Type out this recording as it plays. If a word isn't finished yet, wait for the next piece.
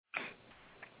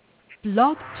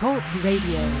Blog Talk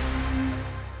Radio.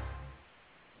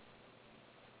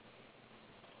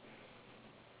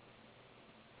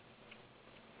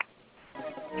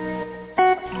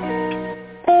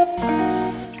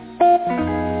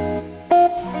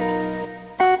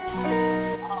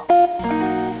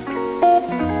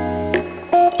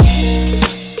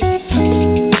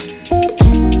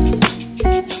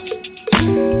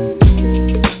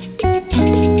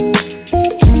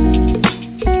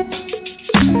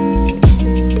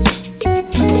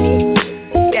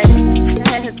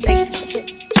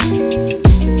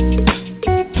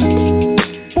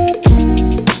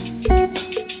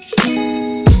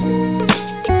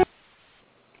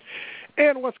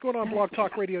 Blog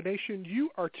Talk Radio Nation, you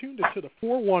are tuned into the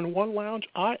 411 Lounge.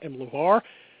 I am Levar,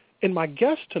 and my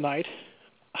guest tonight,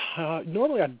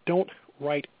 normally I don't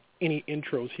write any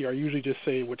intros here. I usually just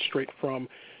say what's straight from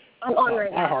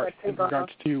my heart in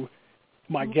regards to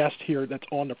my guest here that's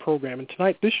on the program. And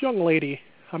tonight, this young lady,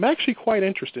 I'm actually quite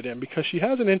interested in because she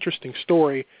has an interesting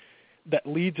story that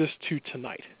leads us to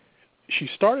tonight. She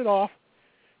started off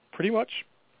pretty much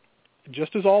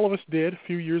just as all of us did a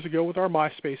few years ago with our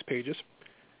MySpace pages.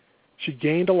 She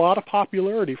gained a lot of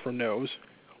popularity from those,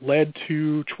 led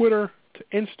to Twitter, to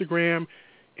Instagram,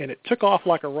 and it took off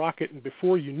like a rocket, and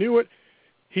before you knew it,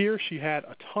 here she had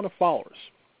a ton of followers.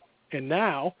 And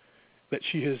now that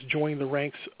she has joined the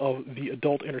ranks of the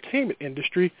adult entertainment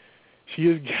industry, she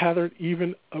has gathered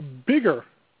even a bigger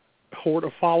horde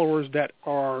of followers that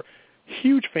are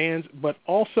huge fans, but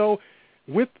also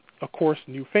with, of course,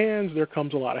 new fans, there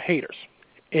comes a lot of haters.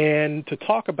 And to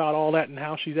talk about all that and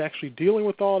how she's actually dealing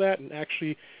with all that and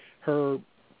actually her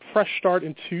fresh start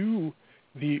into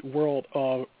the world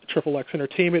of XXX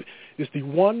Entertainment is the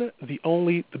one, the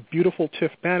only, the beautiful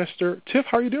Tiff Bannister. Tiff,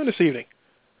 how are you doing this evening?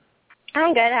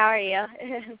 I'm good. How are you?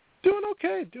 Doing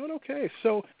okay.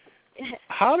 So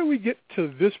how do we get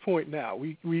to this point now?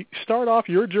 We start off,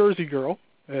 you're a Jersey girl,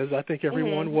 as I think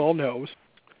everyone well knows.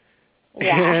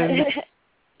 Yeah. And,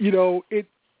 you know,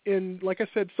 and like I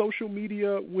said, social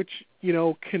media, which, you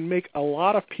know, can make a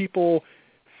lot of people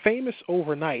famous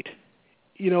overnight,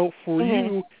 you know, for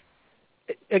you,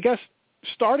 I guess,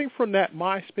 starting from that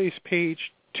MySpace page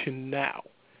to now,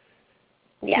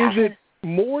 is it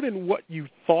more than what you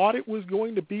thought it was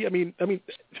going to be? I mean,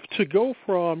 to go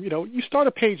from, you know, you start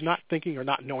a page not thinking or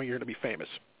not knowing you're going to be famous.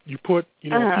 You put,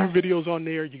 you know, a few videos on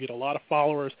there, you get a lot of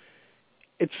followers.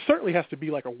 It certainly has to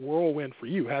be like a whirlwind for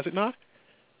you, has it not?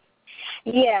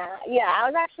 Yeah. I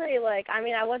was actually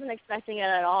I wasn't expecting it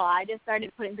at all. I just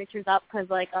started putting pictures up because,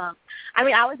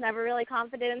 I was never really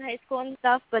confident in high school and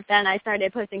stuff, but then I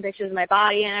started posting pictures of my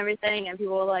body and everything, and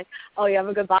people were like, oh, you have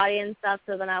a good body and stuff,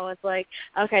 so then I was like,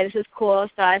 okay, this is cool,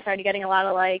 so I started getting a lot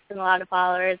of likes and a lot of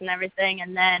followers and everything,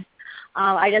 and then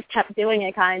I just kept doing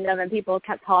it kind of, and people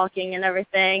kept talking and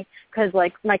everything because,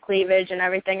 my cleavage and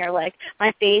everything, or,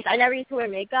 my face. I never used to wear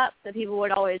makeup, so people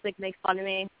would always, make fun of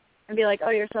me and be like, oh,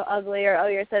 you're so ugly, or oh,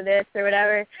 you're so this, or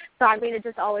whatever. So, it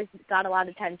just always got a lot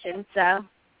of attention. So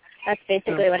that's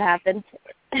basically what happened.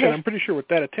 And I'm pretty sure with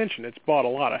that attention, it's brought a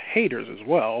lot of haters as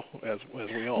well, as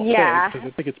we all say. Because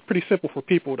I think it's pretty simple for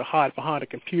people to hide behind a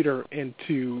computer and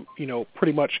to, you know,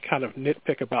 pretty much kind of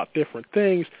nitpick about different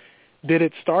things. Did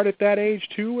it start at that age,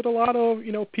 too, with a lot of,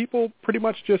 you know, people pretty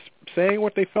much just saying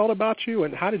what they felt about you,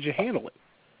 and how did you handle it?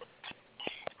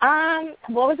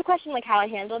 What was the question, how I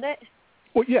handled it?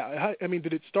 Well, yeah.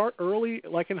 Did it start early,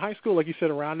 like in high school, like you said,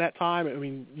 around that time?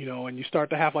 You know, and you start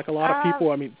to have, a lot of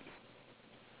people,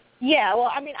 Yeah,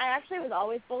 well, I actually was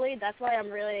always bullied. That's why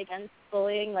I'm really against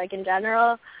bullying, in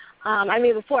general.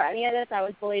 Before any of this, I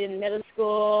was bullied in middle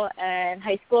school and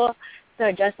high school.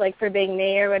 So just, for being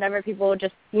me or whatever, people were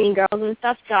just mean girls and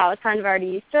stuff, so I was kind of already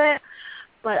used to it.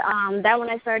 But then when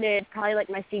I started, probably,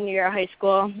 my senior year of high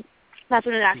school, that's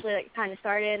when it actually, kind of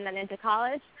started, and then into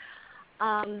college.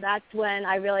 That's when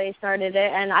I really started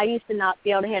it, and I used to not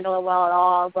be able to handle it well at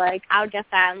all. I would get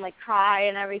that and, cry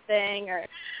and everything, or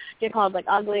get called,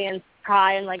 ugly and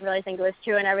cry and, really think it was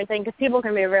true and everything, because people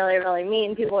can be really, really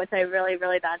mean. People would say really,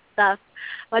 really bad stuff.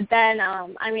 But then,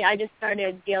 I just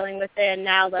started dealing with it, and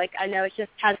now, I know it just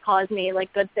has caused me,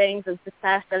 good things and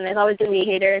success, and there's always going to be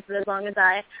haters, but as long as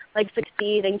I,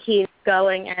 succeed and keep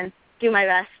going and do my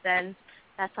best, then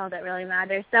that's all that really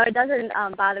matters. So it doesn't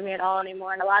bother me at all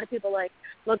anymore. And a lot of people,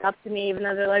 look up to me, even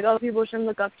though they're like, oh, people shouldn't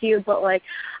look up to you. But,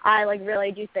 I,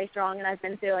 really do stay strong, and I've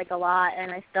been through, a lot,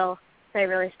 and I still stay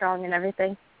really strong and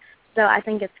everything. So I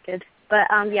think it's good. But,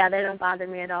 they don't bother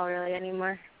me at all really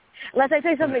anymore. Unless I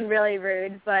say something really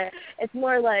rude, but it's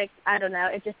more I don't know,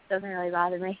 it just doesn't really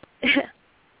bother me.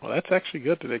 Well, that's actually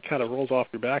good that it kind of rolls off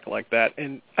your back like that.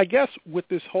 And I guess with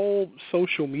this whole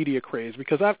social media craze,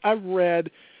 because I've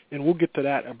read, and we'll get to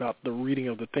that about the reading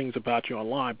of the things about you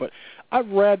online, but I've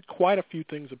read quite a few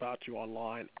things about you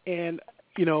online. And,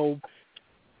 you know,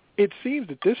 it seems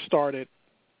that this started,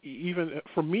 even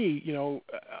for me, you know,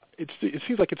 it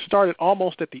seems like it started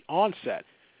almost at the onset.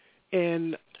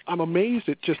 And I'm amazed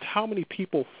at just how many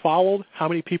people followed, how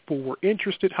many people were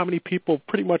interested, how many people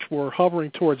pretty much were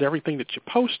hovering towards everything that you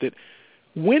posted.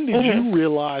 When did you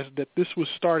realize that this was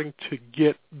starting to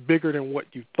get bigger than what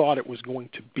you thought it was going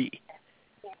to be?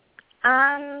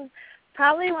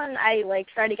 Probably when I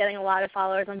started getting a lot of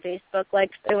followers on Facebook.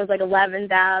 It was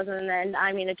 11,000, and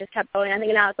I mean it just kept going. I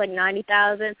think now it's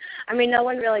 90,000. I mean, no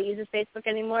one really uses Facebook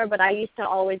anymore, but I used to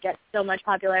always get so much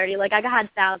popularity. I had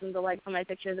thousands of likes on my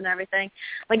pictures and everything.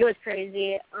 It was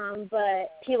crazy.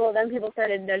 But people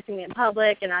started noticing me in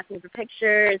public and asking for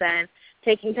pictures and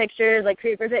taking pictures,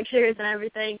 creeper pictures and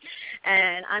everything.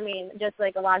 And I mean, just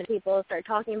a lot of people started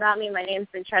talking about me. My name's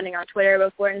been trending on Twitter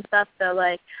before and stuff.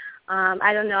 So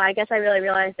I don't know. I guess I really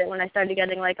realized it when I started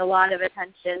getting a lot of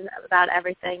attention about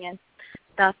everything and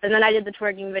stuff. And then I did the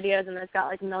twerking videos, and it's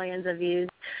got millions of views.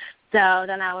 So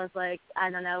then I was I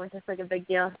don't know, it was just a big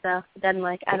deal. So then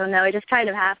I don't know, it just kind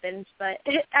of happened. But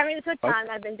I mean, it took time.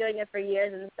 I've been doing it for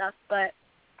years and stuff. But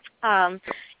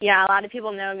yeah, a lot of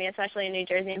people know me, especially in New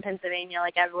Jersey and Pennsylvania,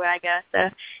 everywhere I go. So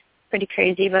it's pretty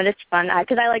crazy, but it's fun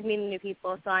because I like meeting new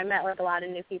people. So I met a lot of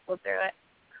new people through it,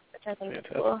 which I think is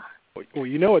cool. Well,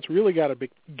 you know, it's really got to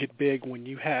get big when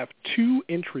you have 2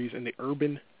 entries in the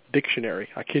Urban Dictionary.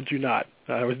 I kid you not.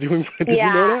 I was doing. Did you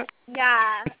know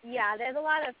that? Yeah. There's a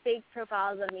lot of fake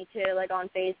profiles of me too, on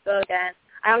Facebook, and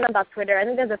I don't know about Twitter. I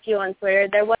think there's a few on Twitter.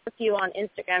 There was a few on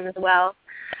Instagram as well,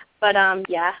 but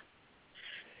yeah.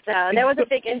 So there was a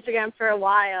fake Instagram for a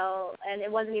while, and it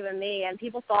wasn't even me, and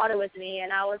people thought it was me,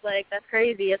 and I was like, that's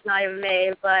crazy. It's not even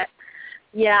me, but.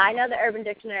 Yeah, I know the Urban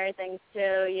Dictionary things,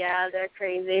 too. Yeah, they're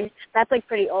crazy. That's,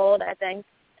 pretty old, I think.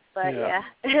 But, yeah.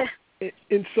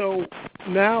 And so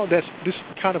now this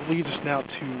kind of leads us now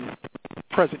to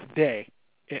present day.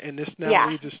 And this now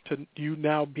leads us to you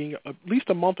now being at least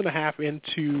a month and a half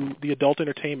into the adult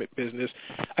entertainment business.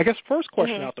 I guess first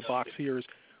question out the box here is,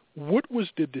 what was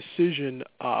the decision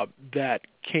that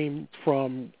came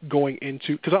from going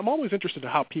into, because I'm always interested in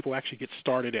how people actually get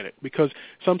started in it, because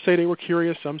some say they were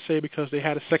curious, some say because they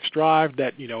had a sex drive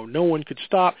that, no one could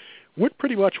stop. What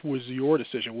pretty much was your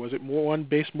decision? Was it one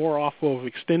based more off of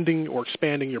extending or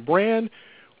expanding your brand,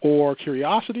 or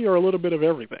curiosity, or a little bit of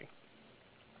everything?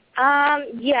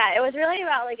 Yeah, it was really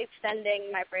about,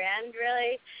 extending my brand,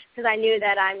 really, because I knew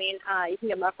that, you can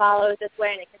get more followers this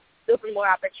way, and it can open more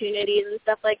opportunities and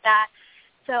stuff like that.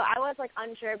 So I was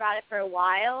unsure about it for a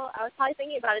while. I was probably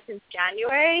thinking about it since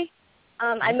January.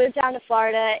 I moved down to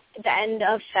Florida at the end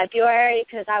of February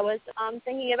because I was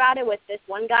thinking about it with this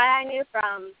one guy I knew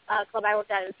from a club I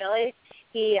worked at in Philly.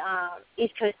 He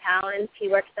East Coast Talent. He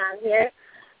works down here.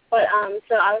 But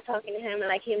so I was talking to him,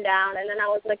 and I came down, and then I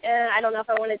was I don't know if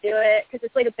I want to do it because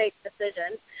it's a big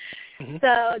decision.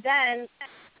 So then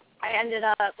I ended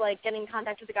up getting in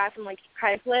contact with a guy from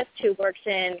Craigslist who works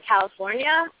in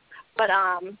California, but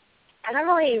I don't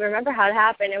really remember how it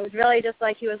happened. It was really just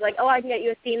he was oh, I can get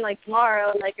you a scene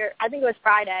tomorrow, or I think it was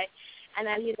Friday, and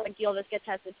then he's you'll just get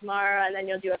tested tomorrow, and then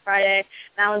you'll do it Friday.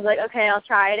 And I was okay, I'll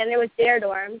try it, and it was Dare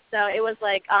Dorm, so it was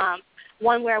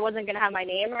one where I wasn't gonna have my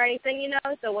name or anything,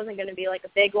 so it wasn't gonna be a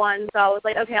big one. So I was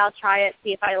okay, I'll try it,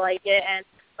 see if I like it, and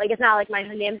it's not my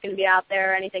name's gonna be out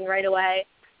there or anything right away.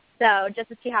 So just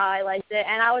to see how I liked it,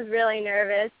 and I was really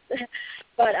nervous,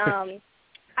 but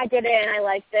I did it and I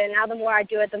liked it. Now the more I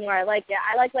do it, the more I like it.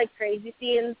 I like crazy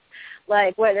scenes,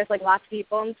 where there's lots of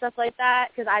people and stuff like that,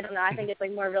 because I don't know, I think it's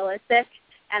more realistic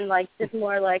and just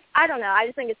more I don't know, I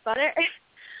just think it's funner.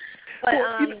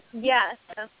 But yeah,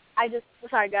 so I just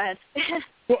sorry, go ahead.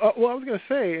 Well, I was going to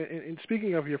say, and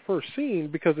speaking of your first scene,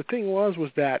 because the thing was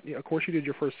that of course you did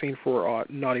your first scene for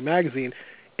Naughty Magazine.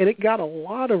 And it got a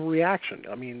lot of reaction.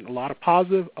 I mean, a lot of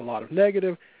positive, a lot of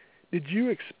negative. Did you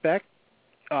expect,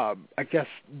 I guess,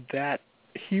 that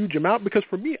huge amount? Because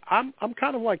for me, I'm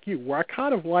kind of like you, where I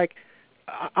kind of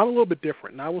I'm a little bit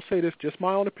different. And I will say this, just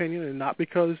my own opinion, and not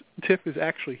because Tiff is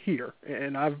actually here.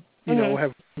 And I've,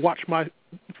 have watched my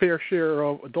fair share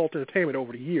of adult entertainment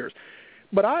over the years.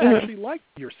 But I actually liked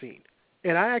your scene.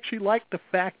 And I actually liked the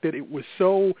fact that it was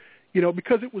so,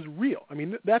 because it was real. I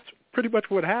mean, that's pretty much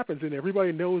what happens, and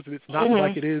everybody knows that it's not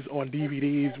like it is on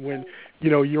DVDs when,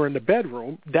 you're in the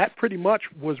bedroom. That pretty much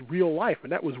was real life,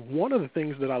 and that was one of the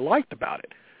things that I liked about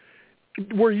it.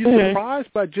 Were you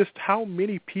surprised by just how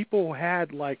many people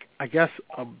had, like, I guess,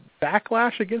 a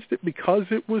backlash against it because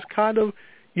it was kind of,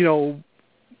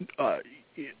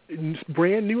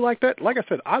 brand new like that? Like I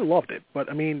said, I loved it, but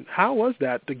I mean, how was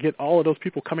that to get all of those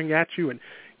people coming at you, and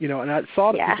and I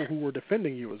saw the people who were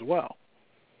defending you as well.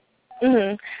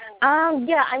 Yeah,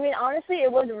 I mean, honestly,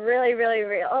 it was really, really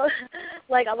real.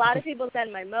 Like, a lot of people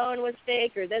said my moan was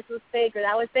fake, or this was fake, or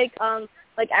that was fake.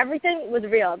 Like, everything was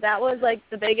real. That was, like,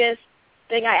 the biggest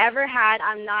thing I ever had.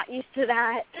 I'm not used to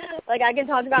that. Like, I can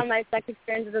talk about my sex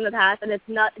experiences in the past, and it's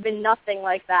been nothing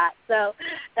like that. So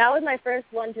that was my first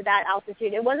one to that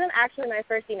altitude. It wasn't actually my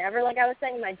first scene ever, like I was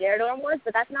saying, my Dare Dorm was,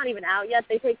 but that's not even out yet.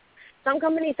 Some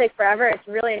companies take forever. It's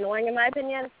really annoying in my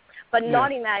opinion. But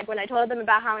Naughty Mag, when I told them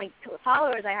about how many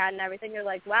followers I had and everything, they're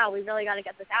like, wow, we really got to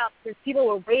get this out, because people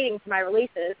were waiting for my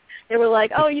releases. They were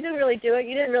like, oh, you didn't really do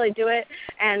it.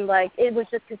 And, like, it was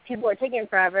just because people were taking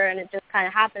forever, and it just kind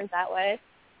of happens that way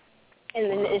in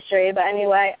the industry. But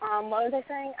anyway, what was I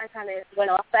saying? I kind of went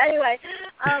off. But anyway,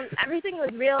 everything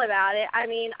was real about it. I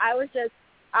mean,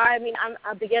 I'm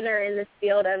a beginner in this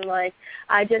field, and, like,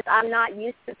 I'm not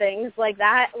used to things like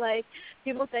that. Like,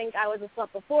 people think I was a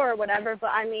slut before or whatever, but,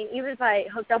 I mean, even if I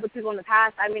hooked up with people in the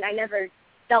past, I mean, I never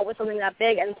dealt with something that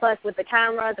big, and plus with the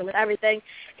cameras and with everything,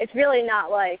 it's really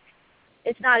not, like,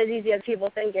 it's not as easy as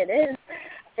people think it is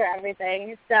for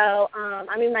everything. So,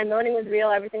 I mean, my moaning was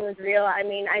real, everything was real. I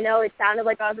mean, I know it sounded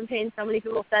like I was in pain, so many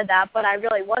people said that, but I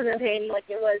really wasn't in pain. Like,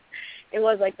 it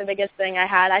was like the biggest thing I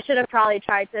had. I should have probably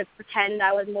tried to pretend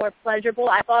I was more pleasurable.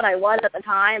 I thought I was at the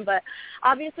time, but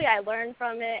obviously I learned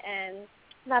from it, and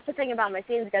that's the thing about my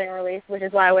scenes getting released, which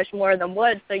is why I wish more of them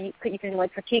would, so you can,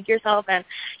 like, critique yourself and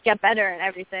get better and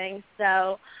everything.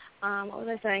 So, what was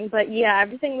I saying? But, yeah,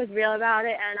 everything was real about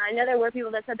it, and I know there were people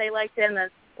that said they liked it, and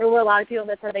there were a lot of people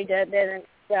that said they didn't.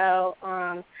 So,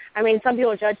 I mean, some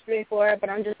people judged me for it, but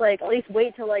I'm just like, at least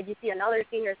wait till, like, you see another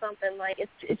scene or something. Like,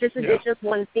 it's just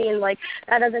one scene. Like,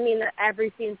 that doesn't mean that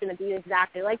every scene's going to be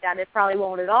exactly like that. It probably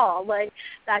won't at all. Like,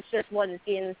 that's just one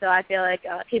scene. So I feel like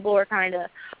people were kind of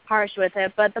harsh with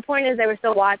it. But the point is, they were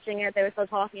still watching it. They were still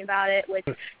talking about it, which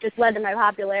just led to my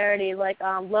popularity. Like,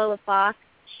 Lola Fox,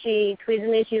 she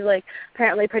tweeted me. She's, like,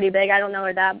 apparently pretty big. I don't know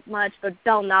her that much, but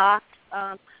Del Knox,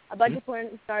 a bunch of porn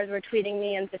stars were tweeting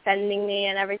me and defending me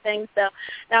and everything, so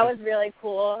that was really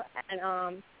cool.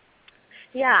 And,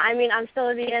 yeah, I mean, I'm still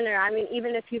a beginner. I mean,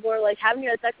 even if people are like, haven't you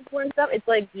had sex before and stuff, it's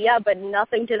like, yeah, but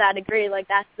nothing to that degree. Like,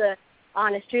 that's the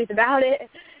honest truth about it.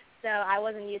 So I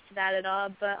wasn't used to that at all,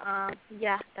 but,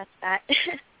 yeah, that's that.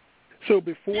 So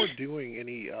before doing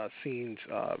any scenes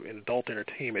in adult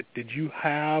entertainment, did you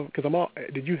have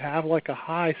like a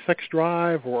high sex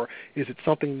drive, or is it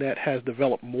something that has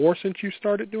developed more since you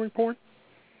started doing porn?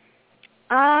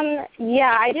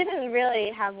 Yeah, I didn't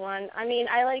really have one. I mean,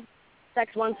 I like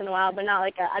sex once in a while, but not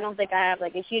like I don't think I have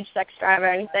like a huge sex drive or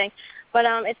anything. But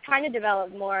it's kind of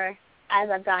developed more as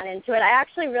I've gotten into it. I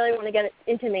actually really want to get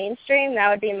into mainstream. That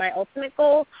would be my ultimate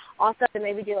goal. Also to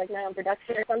maybe do like my own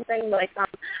production or something. Like,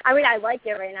 I mean, I like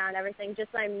it right now and everything. Just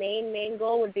my main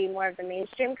goal would be more of the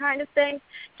mainstream kind of thing.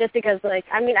 Just because, like,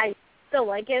 I mean, I still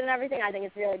like it and everything. I think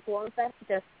it's really cool and stuff.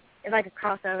 Just if I could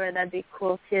cross over, that'd be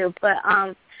cool too. But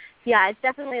yeah, it's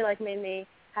definitely like made me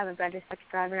have a better sex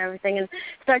drive and everything, and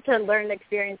start to learn to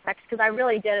experience sex, because I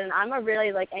really didn't. I'm a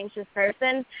really, like, anxious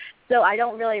person, so I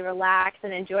don't really relax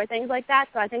and enjoy things like that,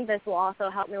 so I think this will also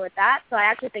help me with that. So I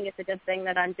actually think it's a good thing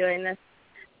that I'm doing this.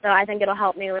 So I think it'll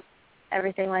help me with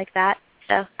everything like that.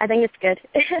 So I think it's good.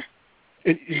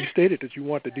 And you stated that you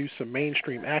want to do some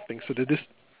mainstream acting, so did this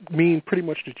mean pretty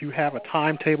much that you have a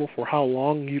timetable for how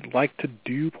long you'd like to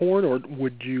do porn, or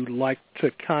would you like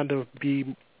to kind of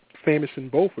be famous in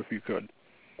both if you could?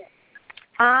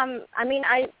 I mean,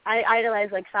 I idolize,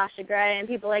 like, Sasha Grey and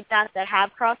people like that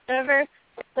have crossed over,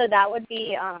 so that would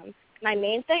be my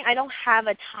main thing. I don't have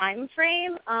a time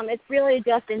frame. It's really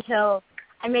just until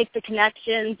I make the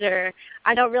connections, or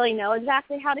I don't really know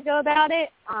exactly how to go about it.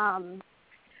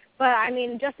 But, I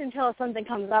mean, just until something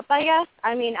comes up, I guess.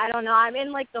 I mean, I don't know. I'm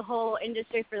in, like, the whole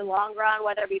industry for the long run,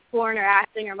 whether it be porn or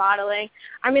acting or modeling.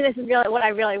 I mean, this is really what I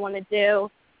really want to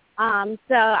do.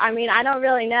 So, I mean, I don't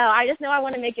really know. I just know I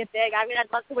want to make it big. I mean,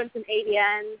 I'd love to win some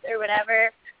AVNs or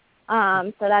whatever.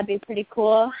 So that'd be pretty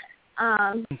cool.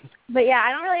 But, yeah,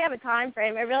 I don't really have a time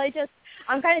frame. It really just,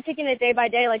 I'm kind of taking it day by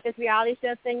day. Like, this reality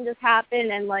show thing just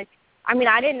happened, and, like, I mean,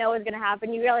 I didn't know it was going to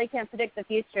happen. You really can't predict the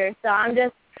future. So I'm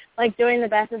just, like, doing the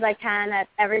best as I can at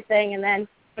everything, and then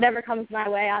whatever comes my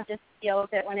way, I'll just deal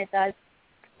with it when it does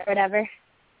or whatever.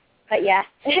 But, yeah.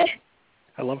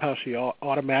 I love how she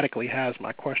automatically has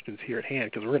my questions here at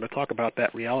hand, because we're going to talk about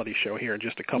that reality show here in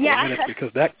just a couple of minutes,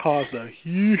 because that caused a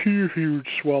huge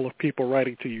swell of people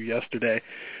writing to you yesterday.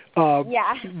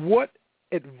 What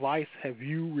advice have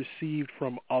you received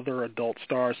from other adult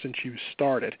stars since you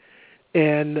started?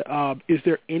 And is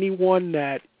there anyone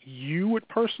that you would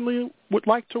personally would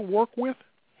like to work with?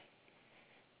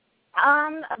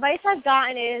 Advice I've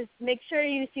gotten is make sure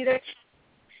you see their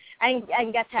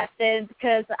and get tested,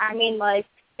 because you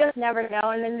just never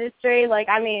know in the industry.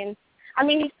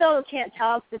 You still can't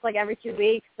tell because it's every 2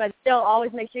 weeks, but still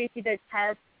always make sure you see their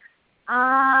test.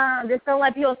 Just don't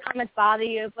let people's comments bother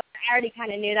you, but I already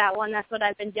kind of knew that one. That's what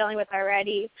I've been dealing with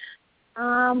already.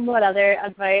 What other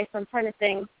advice? I'm trying to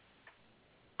think.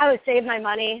 I would save my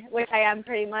money, which I am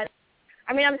pretty much.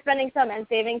 I'm spending some and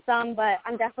saving some, but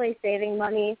I'm definitely saving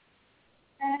money.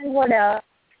 And what else?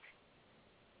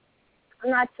 I'm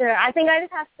not sure. I think I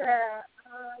just have to,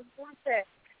 I'm not sure.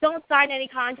 Don't sign any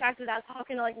contracts without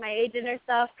talking to my agent or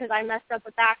stuff, because I messed up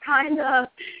with that kind of.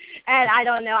 And I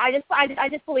don't know. I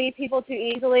just believe people too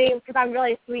easily, because I'm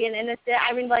really sweet and innocent.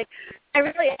 I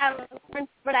really am,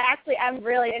 but I actually am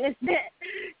really innocent.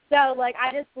 So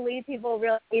I just believe people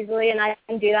really easily, and I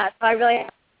can do that. So I really have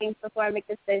to think before I make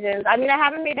decisions. I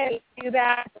haven't made any too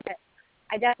bad, but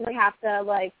I definitely have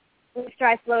to make sure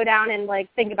I slow down and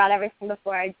think about everything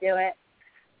before I do it.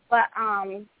 But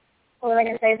what was I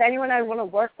gonna say? Is there anyone I want to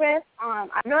work with?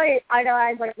 I really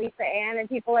idolize Lisa Ann and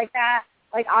people like that,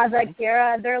 Ozzy,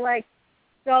 Kira. They're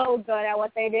so good at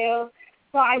what they do.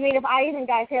 So if I even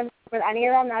got a chance with any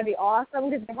of them, that'd be awesome,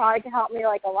 because they probably could help me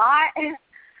a lot.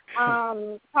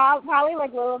 Probably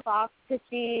Lila Fox, because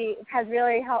she has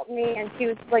really helped me, and she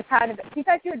was she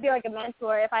said she would be a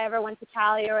mentor if I ever went to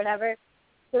Cali or whatever.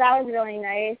 So that was really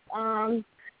nice.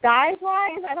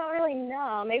 Guys-wise, I don't really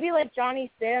know. Maybe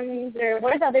Johnny Sims, or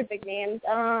what are the other big names?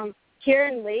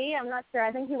 Kieran Lee, I'm not sure.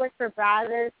 I think he works for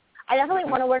Brazzers. I definitely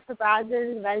want to work for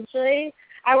Brazzers eventually.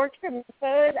 I worked for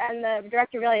Mifos, and the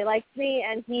director really likes me,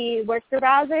 and he works for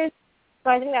Brazzers. So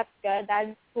I think that's good.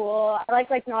 That's cool. I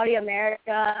like Naughty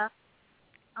America.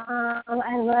 I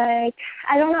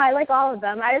don't know. I like all of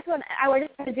them. I just want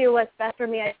to do what's best for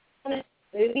me. I want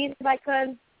to do movies if I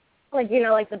could.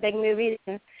 The big movies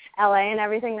in LA and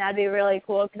everything. That'd be really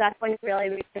cool, because that's when you really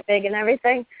reach the big and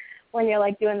everything, when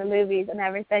you're doing the movies and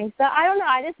everything. So I don't know.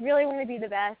 I just really want to be the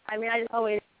best. I just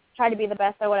always try to be the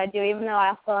best at what I do, even though I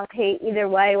also hate either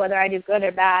way, whether I do good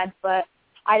or bad. But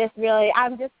I don't know.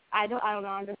 I'm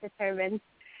just determined.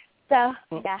 So,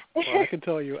 yeah. Well, I can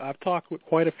tell you, I've talked with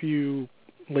quite a few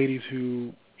ladies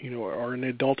who, are in the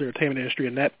adult entertainment industry,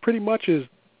 and that pretty much is,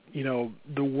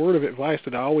 the word of advice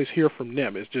that I always hear from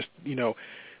them is just,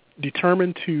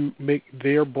 determined to make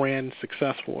their brand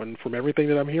successful. And from everything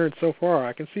that I'm hearing so far,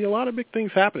 I can see a lot of big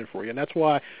things happening for you. And that's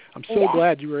why I'm so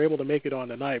glad you were able to make it on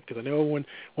tonight, because I know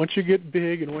once you get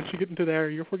big and once you get into there,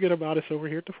 you'll forget about us over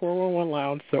here at the 411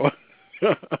 Lounge. So,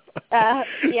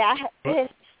 yeah.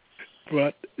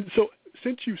 But so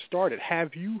since you started,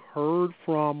 have you heard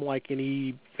from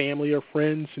any family or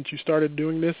friends since you started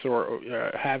doing this, or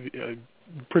have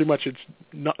pretty much it's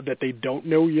not that they don't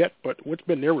know yet, but what's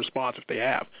been their response if they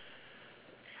have?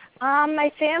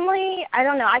 My family, I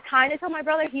don't know. I kind of tell my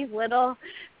brother, he's little.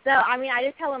 So, I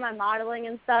just tell him I'm modeling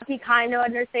and stuff. He kind of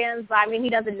understands, but, he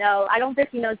doesn't know. I don't think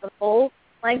he knows the full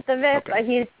length of it, but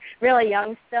he's really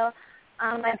young still.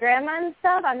 My grandma and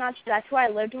stuff, I'm not sure. That's who I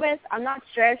lived with. I'm not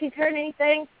sure if she's heard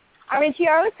anything. She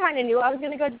always kind of knew I was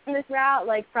going to go down this route,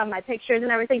 from my pictures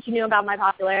and everything. She knew about my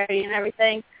popularity and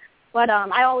everything. But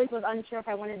I always was unsure if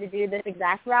I wanted to do this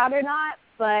exact route or not.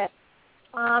 But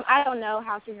I don't know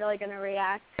how she's really going to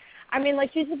react.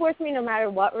 She supports me no matter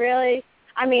what, really.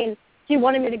 She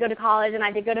wanted me to go to college, and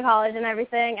I did go to college and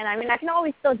everything. And, I can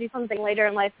always still do something later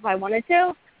in life if I wanted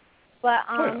to. But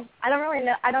I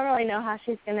don't really know how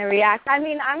she's going to react. I'm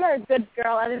a good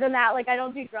girl. Other than that, I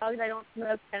don't do drugs. I don't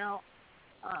smoke. I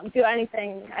don't do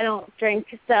anything. I don't drink.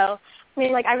 So,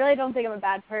 I really don't think I'm a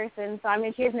bad person.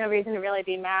 So, she has no reason to really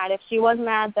be mad. If she was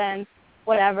mad, then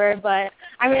whatever. But,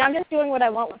 I'm just doing what I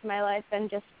want with my life and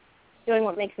just doing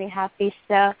what makes me happy.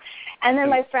 So, and then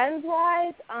my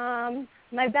friends-wise,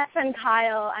 my best friend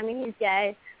Kyle, he's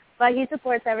gay, but he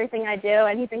supports everything I do,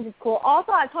 and he thinks it's cool.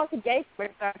 Also, I've talked to gay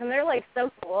sports stars, and they're, so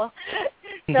cool.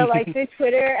 So, through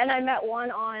Twitter, and I met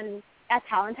one at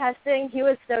talent testing. He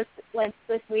was so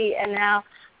sweet, and now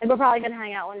we're probably going to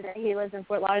hang out one day. He lives in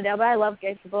Fort Lauderdale, but I love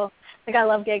gay people. I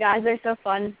love gay guys. They're so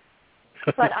fun.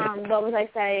 But what was I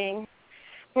saying?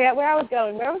 I forgot where I was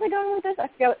going. Where was I going with this? I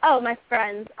forgot. Oh, my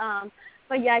friends.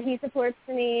 But, yeah, he supports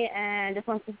me and just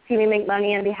wants to see me make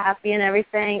money and be happy and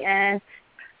everything. And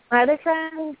My other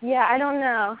friends, yeah, I don't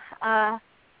know.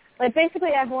 Like, basically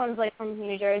everyone's, like, from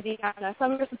New Jersey. I don't know.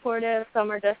 Some are supportive,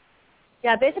 some are just,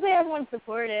 yeah, basically everyone's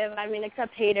supportive. I mean,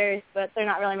 except haters, but they're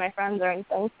not really my friends or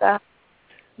anything, so,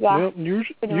 yeah. Well,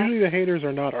 usually the haters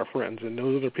are not our friends, and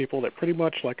those are the people that pretty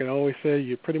much, like I always say,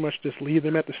 you pretty much just leave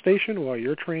them at the station while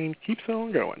your train keeps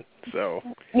on going, so.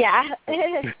 Yeah.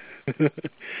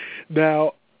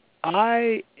 Now,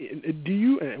 do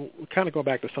you, kind of go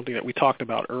back to something that we talked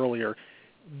about earlier,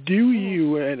 do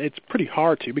you, and it's pretty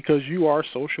hard to because you are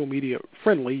social media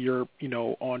friendly, you're,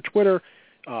 on Twitter,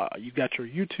 you've got your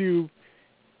YouTube,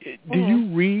 do you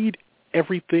read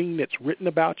everything that's written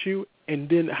about you, and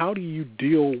then how do you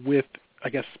deal with, I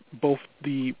guess, both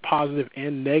the positive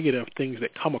and negative things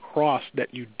that come across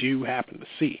that you do happen to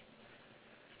see?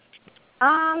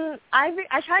 I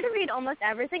try to read almost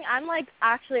everything. I'm, like,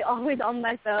 actually always on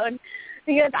my phone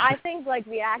because I think, like,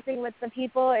 reacting with the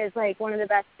people is, like, one of the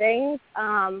best things.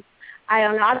 I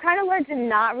don't know. I've kind of learned to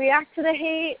not react to the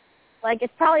hate. Like,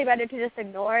 it's probably better to just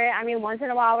ignore it. I mean, once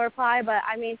in a while I'll reply, but,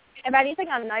 I mean, if anything,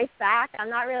 I'm nice back. I'm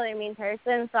not really a mean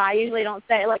person, so I usually don't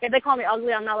say, like, if they call me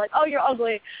ugly, I'm not like, oh, you're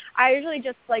ugly. I usually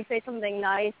just, like, say something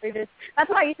nice or just, that's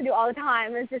what I used to do all the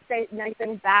time is just say nice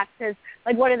things back because,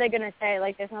 like, what are they going to say?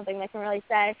 Like, there's nothing they can really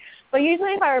say. But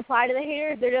usually if I reply to the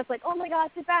haters, they're just like, oh, my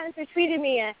God, Tiff Bannister tweeted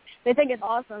me, and they think it's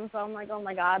awesome, so I'm like, oh,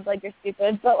 my God, like, you're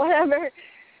stupid, but whatever.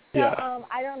 So, yeah.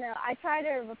 I don't know. I try to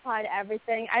reply to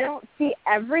everything. I don't see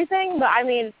everything, but, I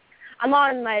mean, I'm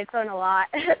on my phone a lot.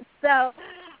 So,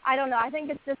 I don't know. I think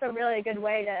it's just a really good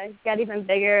way to get even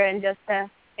bigger and just to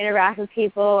interact with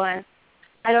people. And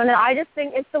I don't know. I just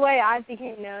think it's the way I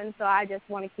became known, so I just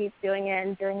want to keep doing it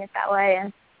and doing it that way.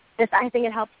 And just I think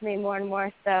it helps me more and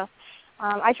more. So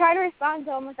I try to respond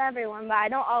to almost everyone, but I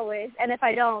don't always. And if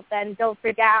I don't, then don't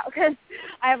freak out because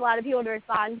I have a lot of people to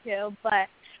respond to. But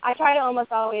I try to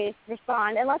almost always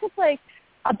respond, unless it's, like,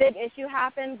 a big issue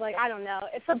happens. Like, I don't know.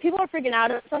 If some people are freaking out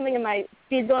or something and my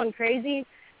feed's going crazy,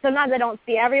 sometimes I don't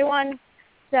see everyone.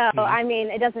 So, I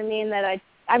mean, it doesn't mean that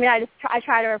I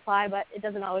try to reply, but it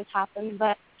doesn't always happen.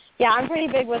 But, yeah, I'm pretty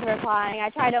big with replying.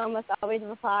 I try to almost always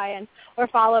reply or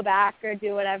follow back or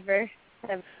do whatever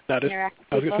to interact with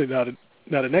people. I was going to say,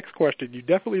 now the next question, you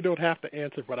definitely don't have to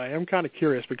answer, but I am kind of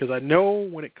curious because I know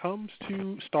when it comes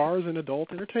to stars in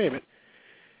adult entertainment,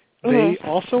 they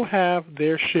also have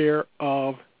their share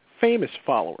of famous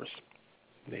followers,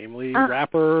 namely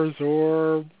rappers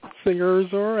or singers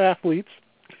or athletes.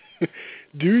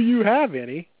 Do you have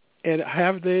any, and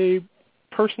have they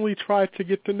personally tried to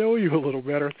get to know you a little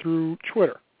better through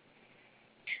Twitter?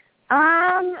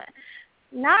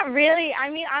 Not really.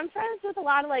 I mean, I'm friends with a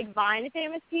lot of, like, Vine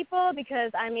famous people because,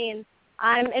 I mean,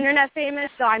 I'm internet famous,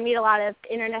 so I meet a lot of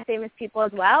internet famous people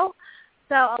as well.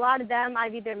 So a lot of them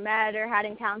I've either met or had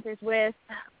encounters with,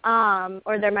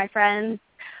 or they're my friends.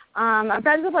 I'm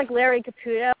friends with, like, Larry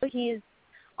Caputo. He's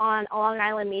on Long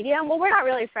Island Media. Well, we're not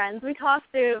really friends. We talk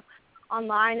through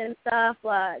online and stuff.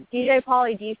 DJ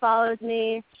Pauly D follows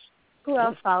me. Who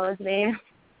else follows me?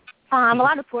 A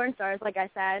lot of porn stars, like I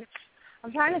said.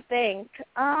 I'm trying to think.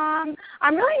 I'm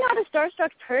really not a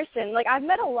starstruck person. Like, I've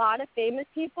met a lot of famous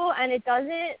people, and it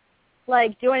doesn't,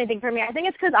 like, do anything for me. I think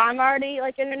it's because I'm already,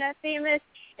 like, internet famous.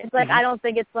 It's like I don't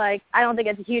think it's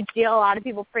a huge deal. A lot of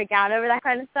people freak out over that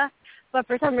kind of stuff. But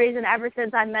for some reason, ever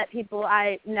since I've met people,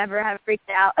 I never have freaked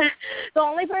out. The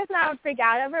only person I would freak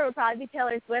out over would probably be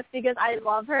Taylor Swift because I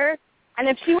love her. And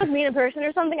if she was mean in person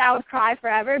or something, I would cry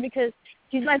forever because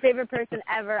she's my favorite person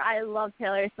ever. I love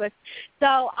Taylor Swift.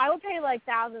 So I would pay, like,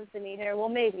 thousands to meet her. Well,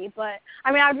 maybe. But,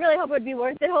 I mean, I really hope it would be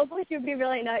worth it. Hopefully she would be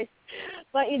really nice.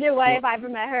 But either way, if I ever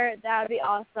met her, that would be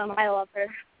awesome. I love her.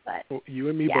 But well, you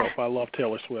and me both. I love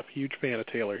Taylor Swift. Huge fan of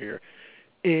Taylor here.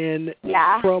 And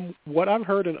from what I've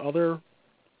heard in other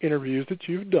interviews that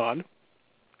you've done,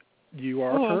 you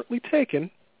are currently taken.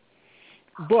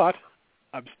 But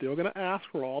I'm still going to ask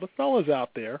for all the fellas out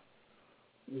there,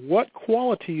 what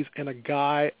qualities in a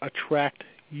guy attract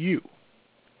you?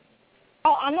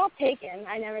 Oh, I'm not taken.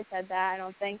 I never said that, I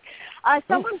don't think.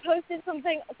 Someone posted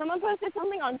something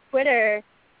on Twitter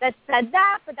that said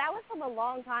that, but that was from a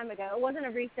long time ago. It wasn't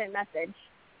a recent message.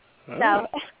 So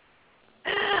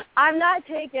I'm not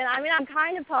taken. I mean, I'm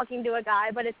kind of talking to a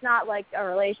guy, but it's not like a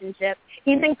relationship.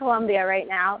 He's in Colombia right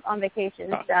now on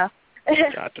vacation, so.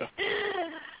 Gotcha.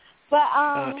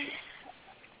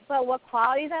 But what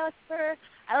qualities I look for?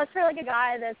 I look for, like, a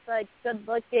guy that's, like, good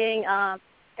looking.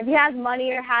 If he has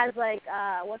money or has, like,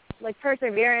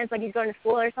 perseverance, like he's going to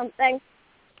school or something.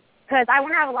 Because I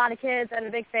want to have a lot of kids and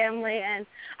a big family. And,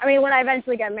 I mean, when I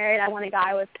eventually get married, I want a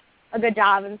guy with a good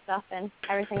job and stuff and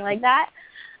everything like that.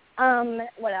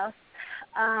 What else?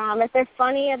 If they're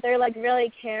funny, if they're, like,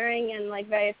 really caring and, like,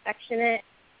 very affectionate,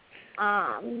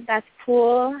 that's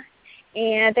cool.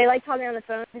 And if they like talking on the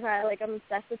phone, because I'm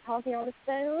obsessed with talking on the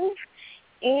phone.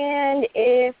 And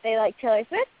if they like Taylor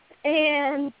Swift,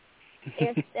 and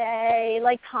if they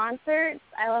like concerts,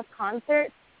 I love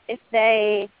concerts. If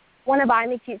they want to buy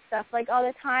me cute stuff like all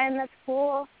the time, that's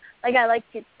cool. Like, I like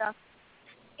cute stuff.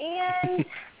 And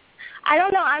I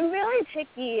don't know, I'm really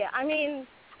picky. I mean,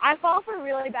 I fall for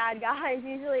really bad guys,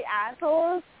 usually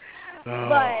assholes. Oh.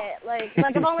 But, like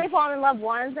I've only fallen in love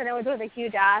once, and it was with a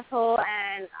huge asshole,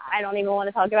 and I don't even want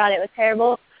to talk about it. It was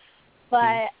terrible.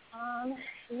 But,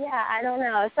 yeah, I don't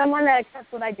know. Someone that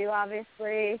accepts what I do,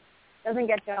 obviously, doesn't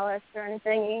get jealous or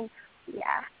anything.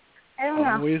 Yeah, I don't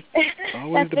know.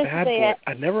 Always the bad boy.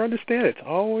 I never understand it. It's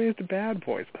always the bad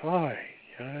boys. Ay.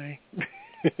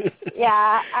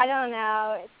 Yeah, I don't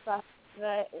know. It sucks,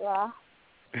 but, yeah,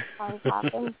 fun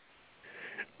talking.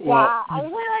 Well,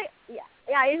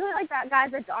 yeah, I usually like that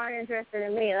guys that aren't interested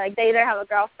in me. Like, they either have a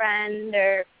girlfriend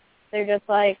or they're just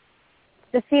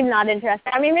seem not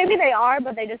interested. I mean, maybe they are,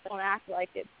 but they just don't act like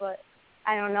it. But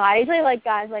I don't know. I usually like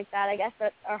guys like that. I guess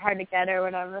that are hard to get or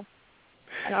whatever.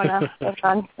 I don't know. They're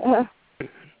fun.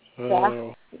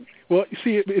 Yeah. Well, you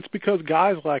see, it's because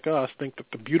guys like us think that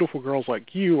the beautiful girls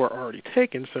like you are already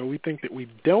taken, so we think that we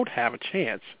don't have a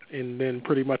chance. And then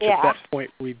pretty much at that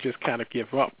point, we just kind of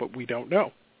give up, but we don't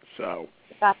know. So.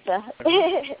 Gotcha.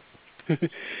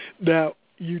 Now,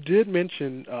 you did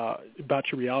mention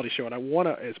about your reality show, and I want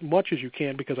to, as much as you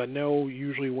can, because I know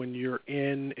usually when you're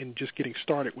in and just getting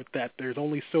started with that, there's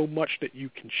only so much that you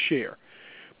can share.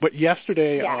 But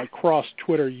yesterday across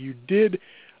Twitter, you did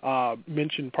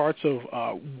mention parts of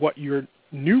what your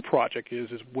new project is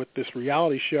with this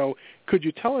reality show. Could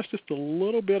you tell us just a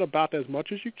little bit about that, as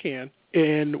much as you can,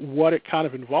 and what it kind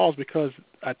of involves? Because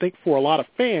I think for a lot of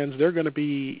fans, they're going to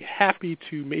be happy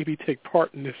to maybe take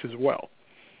part in this as well.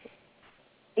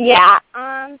 Yeah,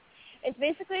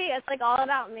 it's like all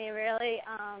about me, really.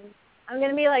 I'm going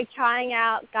to be like trying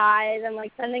out guys and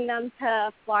like sending them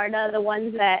to Florida, the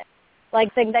ones that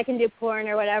like think they can do porn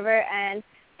or whatever, and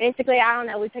basically, I don't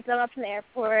know, we pick them up from the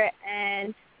airport,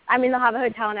 and I mean, they'll have a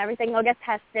hotel and everything. They'll get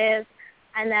tested,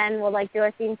 and then we'll like do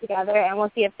our scene together, and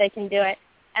we'll see if they can do it.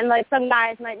 And like some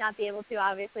guys might not be able to,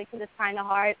 obviously, because it's kind of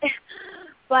hard,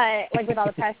 but like with all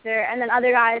the pressure. And then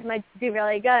other guys might do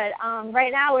really good.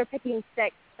 Right now, we're picking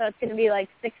 6, so it's going to be like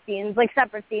 6 scenes, like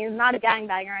separate scenes, not a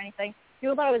gangbang or anything.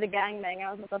 People thought it was a gangbang.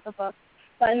 I was like, what the fuck?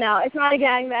 But no, it's not a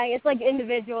gangbang. It's like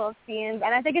individual scenes,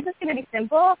 and I think it's just going to be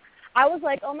simple. I was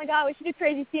like, oh my God, we should do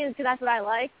crazy scenes because that's what I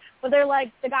like. But they're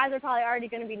like, the guys are probably already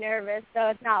going to be nervous, so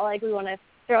it's not like we want to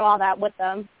throw all that with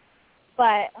them.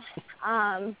 But,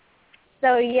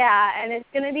 so yeah, and it's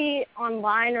going to be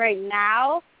online right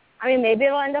now. I mean, maybe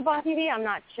it'll end up on TV. I'm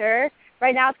not sure.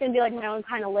 Right now it's going to be like my own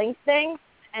kind of link thing,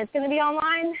 and it's going to be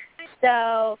online.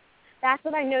 So that's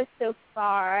what I know so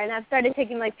far. And I've started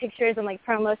taking like pictures and like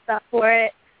promo stuff for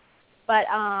it. But,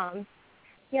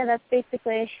 yeah, that's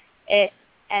basically it.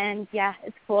 And, yeah,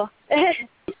 it's cool.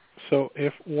 So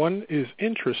if one is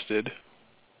interested,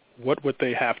 what would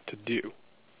they have to do?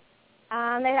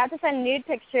 They'd have to send nude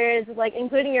pictures, like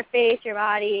including your face, your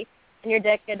body, and your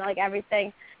dick and, like,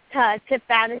 everything, to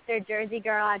Bannister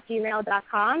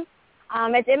jerseygirl@gmail.com.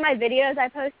 It's in my videos I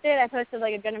posted. I posted,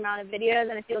 like, a good amount of videos,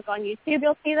 and if you look on YouTube,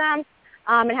 you'll see them.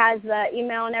 It has the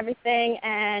email and everything,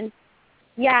 and,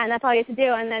 yeah, and that's all you have to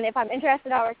do. And then if I'm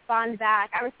interested, I'll respond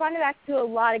back. I responded back to a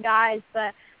lot of guys,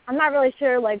 but I'm not really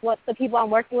sure, like, what the people I'm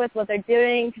working with, what they're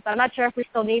doing, because I'm not sure if we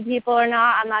still need people or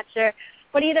not. I'm not sure.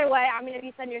 But either way, I mean, if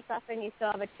you send your stuff in, you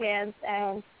still have a chance.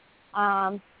 And,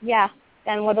 yeah,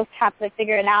 then we'll just have to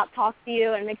figure it out, talk to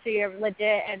you, and make sure you're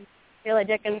legit, and you're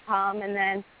legit going to come. And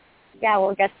then, yeah,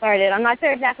 we'll get started. I'm not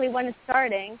sure exactly when it's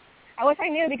starting. I wish I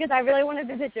knew because I really want to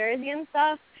visit Jersey and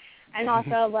stuff, and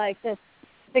also, like, just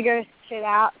figure shit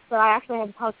out. So I actually have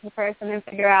to talk to the person and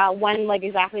figure out when, like,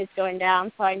 exactly it's going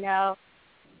down so I know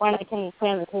when I can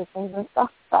plan the tapings and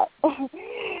stuff. But,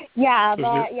 yeah,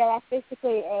 that's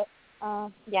basically it.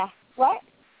 Yeah. What?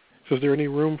 So is there any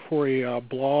room for a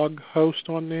blog host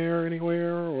on there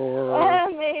anywhere? Or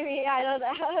maybe. I don't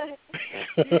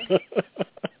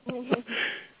know.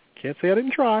 Can't say I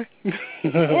didn't try.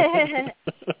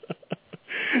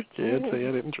 Can't say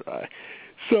I didn't try.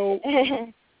 So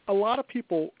a lot of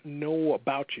people know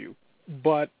about you,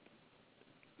 but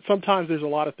sometimes there's a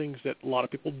lot of things that a lot of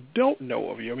people don't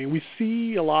know of you. I mean, we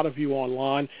see a lot of you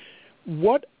online.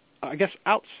 What, I guess,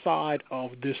 outside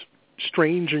of this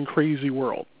strange and crazy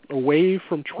world, away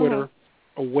from Twitter,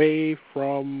 away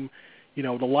from, you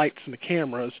know, the lights and the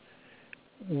cameras,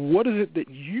 what is it that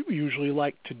you usually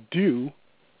like to do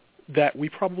that we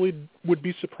probably would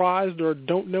be surprised or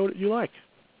don't know that you like?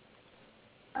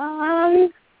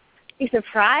 Be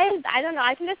surprised? I don't know.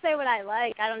 I can just say what I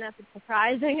like. I don't know if it's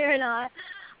surprising or not.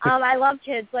 I love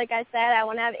kids. Like I said, I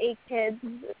want to have 8 kids,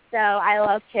 so I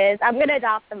love kids. I'm going to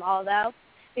adopt them all, though,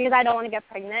 because I don't want to get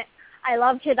pregnant. I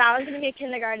love kids. I was going to be a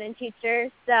kindergarten teacher,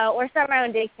 or start my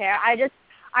own daycare.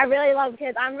 I really love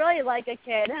kids. I'm really like a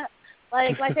kid.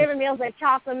 Like, my favorite meals like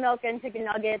chocolate milk and chicken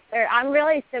nuggets. I'm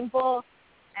really simple,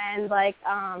 and, like,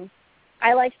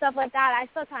 I like stuff like that. I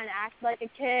still kind of act like a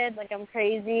kid, like I'm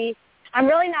crazy. I'm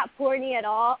really not porny at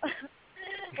all.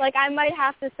 Like, I might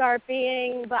have to start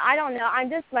being, but I don't know. I'm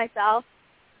just myself.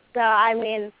 So, I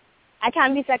mean, I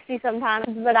can be sexy sometimes,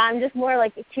 but I'm just more,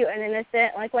 like, cute and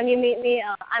innocent. Like, when you meet me,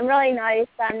 I'm really nice.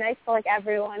 I'm nice to, like,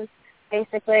 everyone,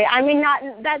 basically. I mean,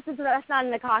 that's not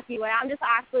in a cocky way. I'm just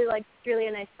actually, like, really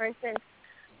a nice person.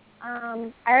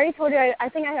 I already told you, I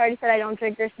think I already said I don't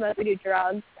drink or smoke or do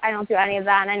drugs. I don't do any of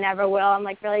that, and I never will. I'm,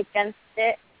 like, really against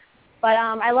it. But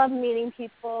I love meeting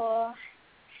people,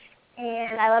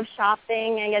 and I love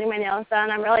shopping and getting my nails done.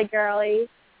 I'm really girly.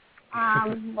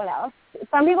 What else?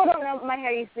 Some people don't know my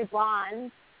hair used to be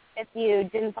blonde, if you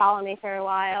didn't follow me for a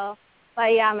while.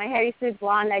 But, yeah, my hair used to be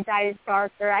blonde. I dyed it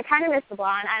darker. I kind of miss the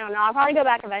blonde. I don't know. I'll probably go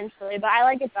back eventually, but I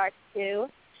like it dark, too.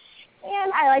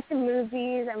 And I like the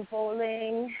movies and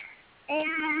bowling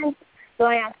and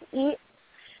going out to eat.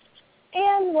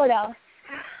 And what else?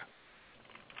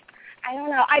 I don't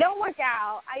know. I don't work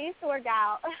out. I used to work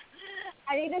out.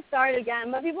 I need to start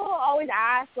again. But people always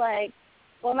ask, like,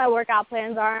 what my workout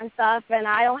plans are and stuff, and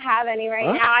I don't have any right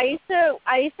now. I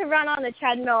used to run on the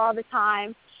treadmill all the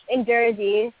time in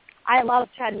Jersey. I love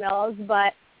treadmills,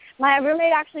 but my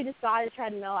roommate actually just got a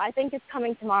treadmill. I think it's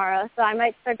coming tomorrow, so I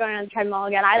might start going on the treadmill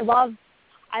again. I love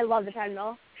the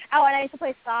treadmill. Oh, and I used to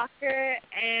play soccer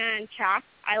and track.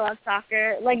 I love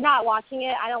soccer. Like, not watching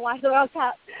it. I don't watch the World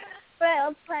Cup, but I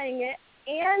love playing it.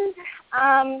 And,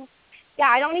 yeah,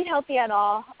 I don't eat healthy at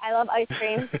all. I love ice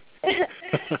cream.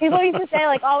 People used to say,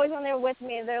 like, always when they were with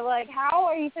me, they're like, how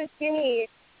are you so skinny?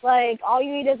 Like, all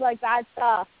you eat is, like, bad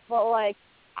stuff. But, like,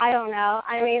 I don't know.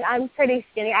 I mean, I'm pretty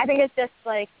skinny. I think it's just,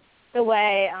 like, the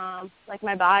way, like,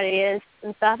 my body is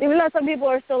and stuff. Even though some people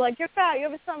are still like, you're fat, you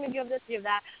have a stomach, you have this, you have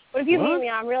that. But if you meet me,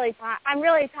 I'm really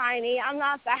tiny. I'm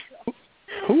not fat.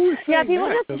 Who is saying yeah, people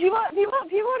that?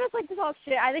 people just like to talk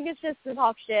shit. I think it's just to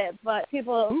talk shit, but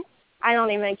people, I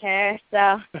don't even care.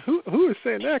 So who is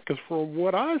saying that? Because from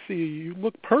what I see, you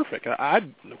look perfect. I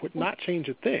would not change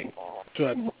a thing.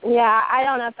 So yeah, I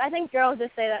don't know. I think girls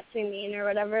just say that too mean or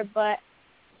whatever. But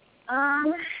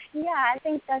yeah, I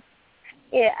think that's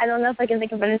it. I don't know if I can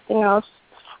think of anything else.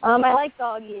 I like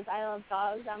doggies. I love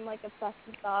dogs. I'm, like, obsessed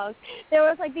with dogs. There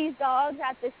was, like, these dogs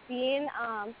at the scene.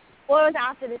 Well, it was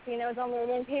after the scene. It was on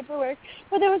the paperwork.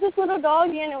 But there was this little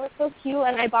doggy, and it was so cute,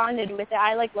 and I bonded with it.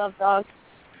 I, like, love dogs.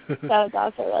 So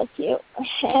dogs are really cute.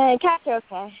 And cats are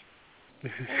okay.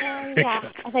 And,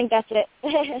 yeah, I think that's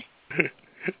it.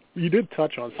 You did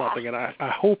touch on something, and I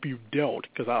hope you don't,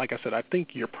 because, like I said, I think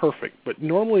you're perfect. But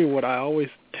normally what I always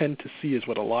tend to see is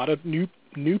what a lot of new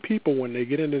people, when they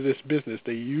get into this business,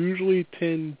 they usually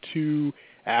tend to,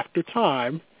 after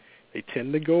time, they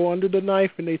tend to go under the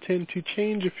knife, and they tend to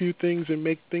change a few things and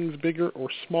make things bigger or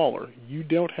smaller. You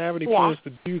don't have any plans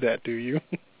to do that, do you?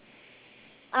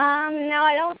 No,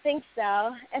 I don't think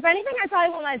so. If anything, I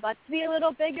probably want my butt to be a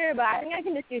little bigger, but I think I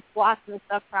can just do squats and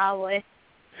stuff probably.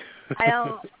 I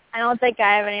don't think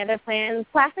I have any other plans.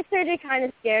 Plastic surgery kind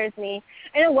of scares me.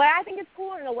 In a way, I think it's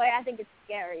cool. In a way, I think it's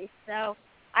scary. So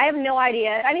I have no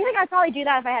idea. I think I'd probably do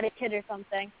that if I had a kid or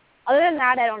something. Other than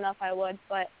that, I don't know if I would.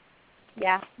 But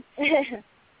yeah.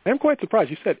 I'm quite surprised.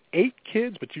 You said 8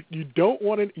 kids, but you don't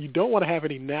want to have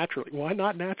any naturally. Why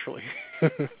not naturally?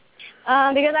 Because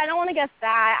I don't want to get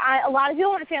fat. A lot of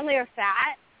people in my family are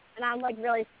fat, and I'm, like,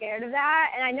 really scared of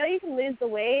that. And I know you can lose the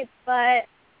weight, but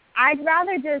I'd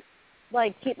rather just,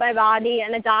 like, keep my body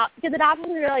and adopt, because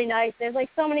adoption is really nice. There's, like,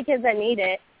 so many kids that need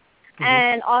it. Mm-hmm.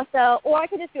 And also, or I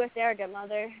could just do a surrogate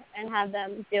mother and have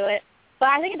them do it. But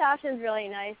I think adoption is really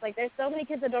nice. Like, there's so many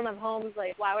kids that don't have homes.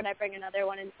 Like, why would I bring another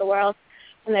one into the world?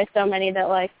 And there's so many that,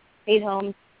 like, need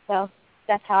homes. So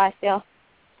that's how I feel.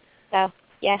 So,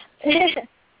 yeah.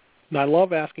 And I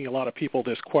love asking a lot of people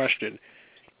this question.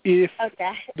 If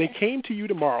they came to you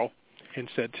tomorrow and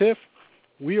said, Tiff,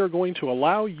 we are going to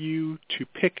allow you to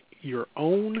pick your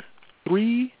own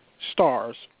 3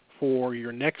 stars for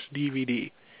your next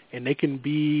DVD, and they can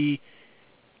be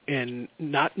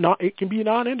it can be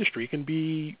non-industry, it can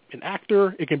be an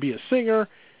actor, it can be a singer,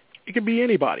 it can be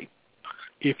anybody.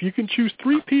 If you can choose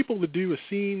 3 people to do a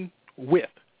scene with,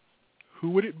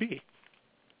 who would it be?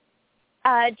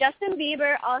 Justin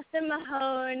Bieber, Austin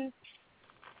Mahone,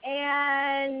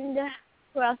 and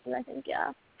who else did I think?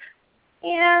 Yeah.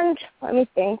 And let me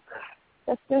think.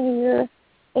 Justin Bieber.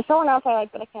 There's someone else I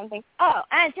like, but I can't think. Oh,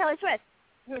 and Taylor Swift.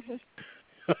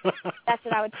 That's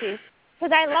what I would choose.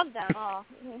 Because I love them all.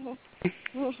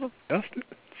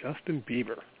 Justin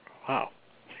Bieber. Wow.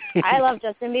 I love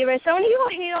Justin Bieber. So many people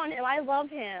hate on him. I love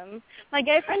him. My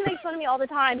gay friend makes fun of me all the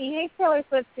time. He hates Taylor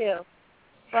Swift, too.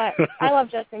 But I love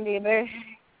Justin Bieber.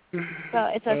 So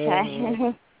it's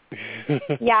okay.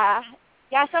 Yeah.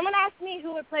 Yeah, someone asked me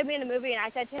who would play me in a movie, and I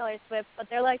said Taylor Swift. But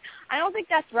they're like, I don't think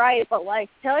that's right. But, like,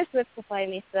 Taylor Swift will play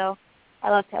me, so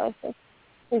I love Taylor Swift.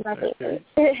 She's my favorite.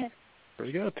 There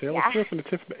you go, Taylor Swift and the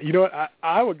Tiff. You know what?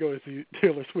 I would go to see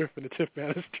Taylor Swift and the Tiff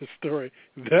Bannister story.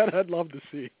 That I'd love to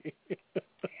see.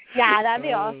 Yeah, that'd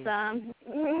be awesome.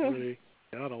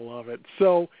 Gotta love it.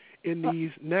 So in these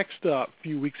next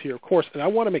few weeks here, of course, and I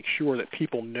want to make sure that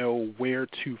people know where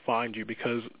to find you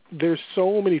because there's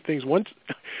so many things. Once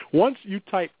you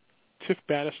type Tiff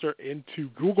Bannister into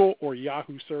Google or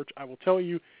Yahoo search, I will tell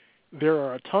you there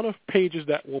are a ton of pages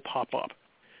that will pop up.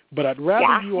 But I'd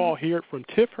rather you all hear it from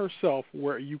Tiff herself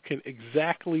where you can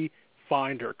exactly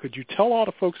find her. Could you tell all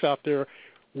the folks out there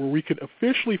where we could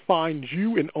officially find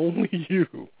you and only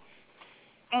you?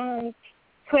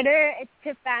 Twitter, it's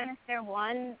Tiff Bannister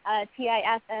 1,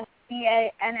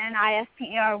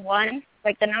 TIFFBANNISTER1,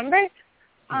 like the number.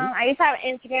 I used to have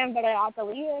Instagram, but I got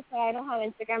deleted it, so I don't have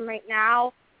Instagram right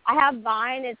now. I have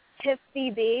Vine, it's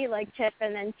TiffBB, like Tiff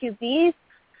and then 2 B's.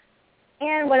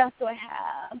 And what else do I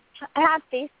have? I have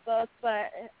Facebook,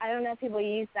 but I don't know if people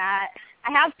use that.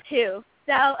 I have 2.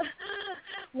 So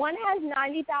one has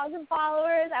 90,000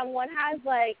 followers and one has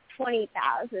like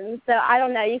 20,000. So I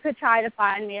don't know. You could try to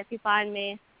find me. If you find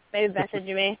me, maybe message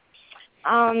me.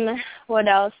 What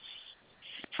else?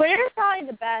 Twitter is probably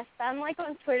the best. I'm like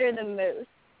on Twitter the most.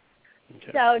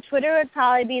 Okay. So Twitter would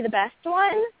probably be the best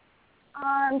one.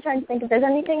 I'm trying to think if there's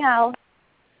anything else.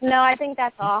 No, I think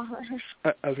that's all.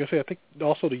 I was going to say, I think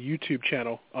also the YouTube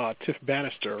channel, Tiff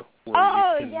Bannister.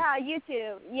 Yeah,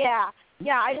 YouTube. Yeah,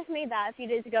 I just made that a few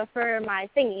days ago for my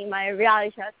thingy, my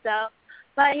reality show. So,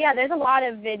 but yeah, there's a lot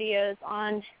of videos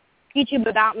on YouTube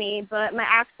about me, but my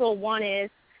actual one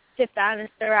is Tiff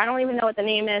Bannister. I don't even know what the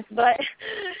name is, but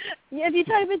if you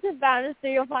type in Tiff Bannister,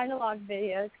 you'll find a lot of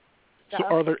videos. So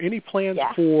are there any plans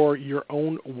for your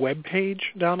own web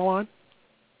page down the line?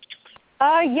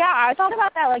 Yeah, I thought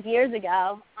about that like years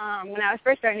ago when I was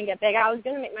first starting to get big. I was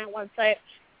going to make my own website,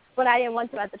 but I didn't want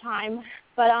to at the time.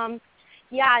 But,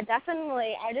 yeah,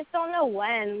 definitely. I just don't know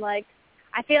when. Like,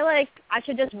 I feel like I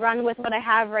should just run with what I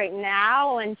have right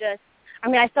now and just, I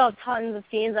mean, I still have tons of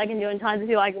scenes I can do and tons of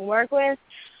people I can work with,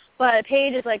 but a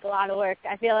page is like a lot of work,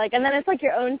 I feel like. And then it's like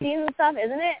your own scenes and stuff,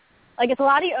 isn't it? Like, it's a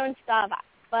lot of your own stuff,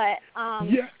 but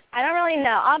I don't really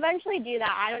know. I'll eventually do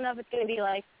that. I don't know if it's going to be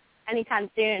like anytime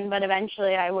soon, but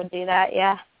eventually I would do that,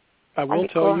 yeah. I will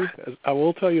tell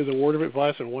you as a word of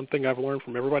advice, and one thing I've learned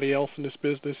from everybody else in this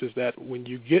business is that when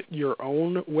you get your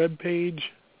own web page,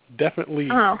 definitely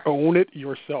own it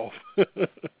yourself.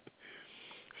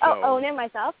 Own it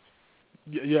myself?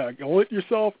 Yeah, own it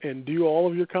yourself and do all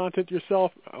of your content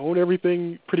yourself. Own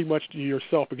everything pretty much to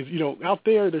yourself because, out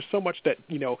there's so much that,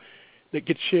 that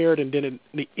gets shared, and then in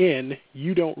the end,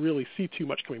 you don't really see too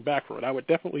much coming back from it. I would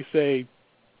definitely say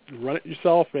run it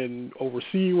yourself and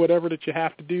oversee whatever that you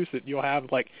have to do so that you'll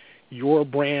have like your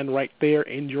brand right there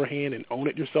in your hand and own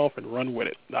it yourself and run with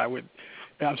it. I've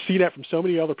seen that from so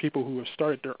many other people who have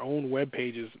started their own web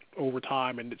pages over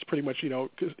time, and it's pretty much,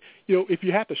 because, if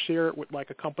you have to share it with like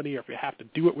a company or if you have to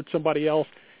do it with somebody else,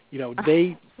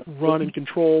 they run and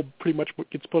control pretty much what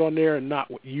gets put on there and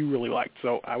not what you really like.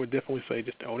 So I would definitely say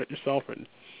just own it yourself and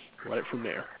run it from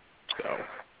there. So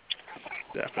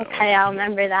definitely. Okay, I'll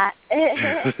remember that.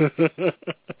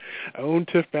 Own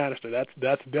Tiff Bannister.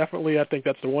 That's definitely, I think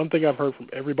that's the one thing I've heard from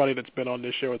everybody that's been on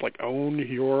this show is like own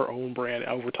your own brand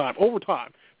over time.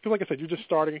 Because like I said, you're just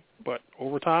starting, but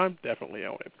over time, definitely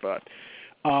own it. But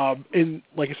and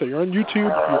like I said, you're on YouTube,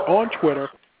 you're on Twitter,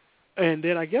 and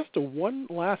then I guess the one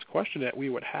last question that we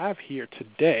would have here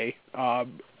today,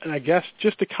 and I guess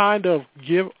just to kind of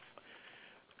give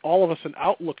all of us an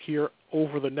outlook here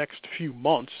over the next few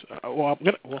months.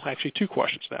 Actually 2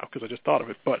 questions now because I just thought of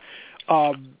it. But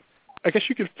I guess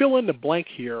you can fill in the blank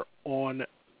here on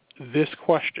this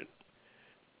question.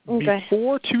 Okay.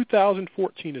 Before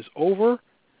 2014 is over,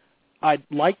 I'd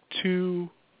like to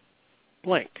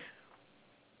blank.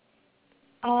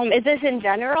 Is this in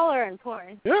general or in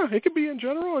porn? Yeah, it could be in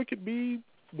general. It could be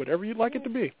whatever you'd like it to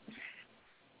be.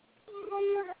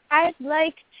 I'd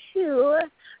like to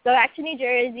go back to New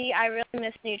Jersey. I really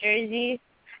miss New Jersey.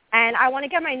 And I want to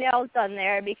get my nails done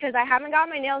there because I haven't got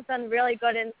my nails done really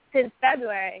good since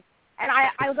February. And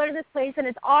I go to this place, and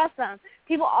it's awesome.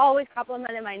 People always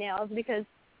complimented my nails because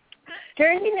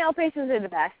Jersey nail places are the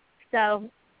best. So,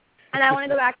 and I want to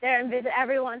go back there and visit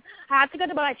everyone. I have to go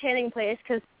to my tanning place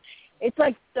because it's,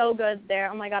 like, so good there.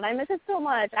 Oh, my God, I miss it so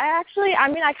much. I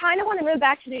kind of want to move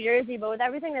back to New Jersey, but with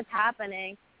everything that's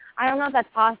happening, I don't know if that's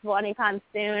possible anytime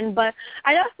soon. But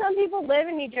I know some people live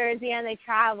in New Jersey and they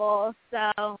travel,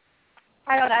 so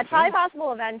I don't know. It's probably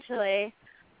possible eventually.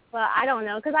 But I don't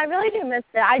know, because I really do miss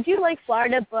it. I do like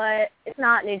Florida, but it's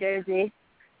not New Jersey.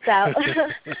 So,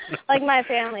 like, my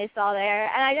family's still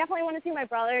there. And I definitely want to see my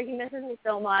brother. He misses me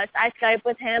so much. I Skype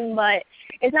with him, but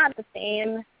it's not the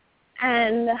same.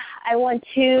 And I want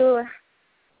to,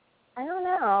 I don't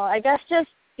know, I guess just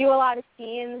do a lot of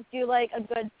scenes, do, like, a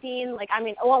good scene. Like, at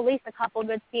least a couple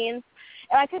good scenes.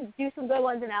 If I could do some good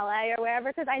ones in L.A. or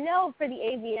wherever, because I know for the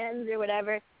AVNs or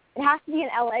whatever, it has to be in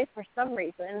L.A. for some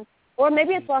reason. Or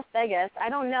maybe it's Las Vegas. I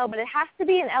don't know, but it has to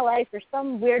be in L.A. for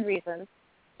some weird reason.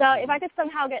 So if I could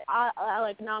somehow get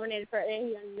nominated for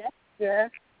AVN next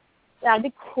year, that'd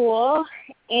be cool.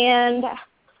 And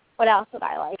what else would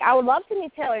I like? I would love to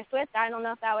meet Taylor Swift. I don't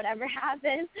know if that would ever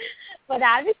happen, but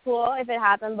that'd be cool if it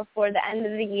happened before the end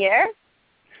of the year.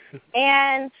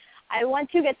 And I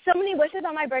want to get so many wishes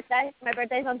on my birthday. My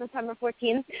birthday's on September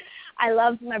 14th. I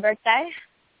love my birthday.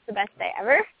 It's the best day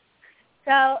ever.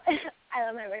 So I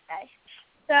love my birthday.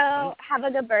 So have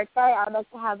a good birthday. I would like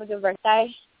to have a good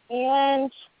birthday.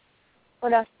 And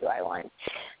what else do I want?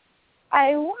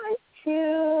 I want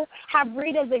to have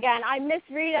Rita's again. I miss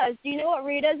Rita's. Do you know what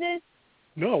Rita's is?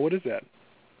 No, what is that?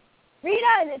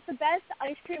 Rita's, it's the best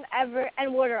ice cream ever,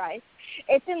 and water ice.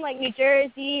 It's in, like, New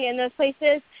Jersey and those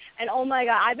places. And, oh, my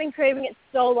God, I've been craving it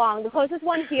so long. The closest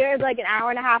one here is, like, an hour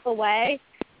and a half away.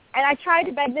 And I tried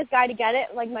to beg this guy to get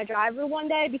it, like, my driver one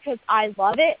day because I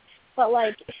love it. But,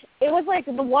 like, it was, like,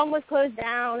 the one was closed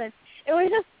down. And it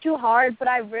was just too hard, but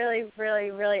I really,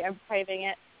 really, really am craving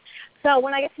it. So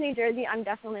when I get to New Jersey, I'm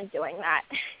definitely doing that.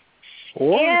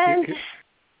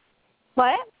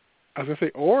 What? I was going to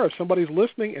say, or if somebody's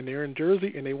listening and they're in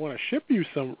Jersey and they want to ship you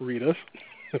some Ritas.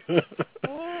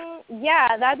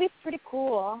 Yeah, that'd be pretty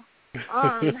cool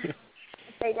if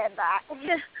they did that.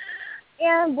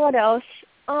 And what else?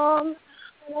 What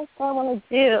else do I want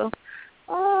to do?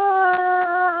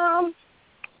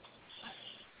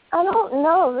 I don't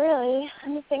know, really.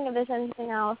 Let me think if there's anything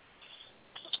else.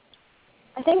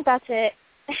 I think that's it.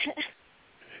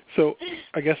 So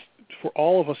I guess for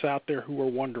all of us out there who are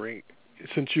wondering,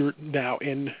 since you're now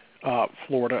in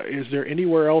Florida, is there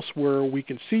anywhere else where we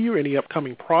can see you? Any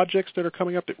upcoming projects that are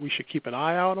coming up that we should keep an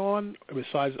eye out on?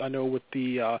 Besides, I know with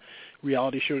the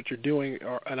reality show that you're doing,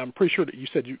 and I'm pretty sure that you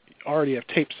said you already have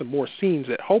taped some more scenes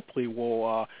that hopefully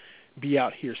will be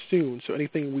out here soon. So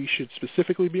anything we should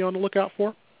specifically be on the lookout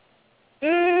for?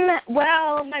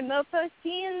 Well, my Mofo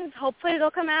scenes, hopefully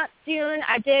they'll come out soon.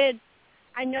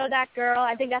 I Know That Girl,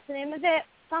 I think that's the name of it,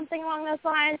 something along those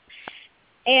lines.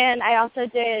 And I also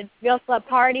did Real Celeb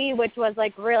Party, which was,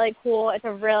 like, really cool.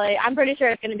 I'm pretty sure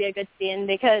it's going to be a good scene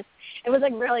because it was,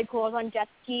 like, really cool. It was on jet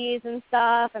skis and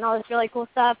stuff and all this really cool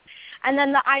stuff. And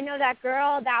then the I Know That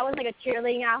Girl, that was, like, a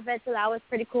cheerleading outfit, so that was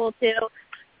pretty cool, too.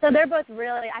 So they're both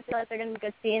really, I feel like they're going to be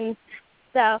good scenes.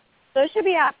 So those should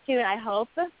be out soon, I hope.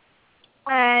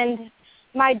 And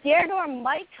my Dare Door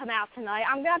might come out tonight.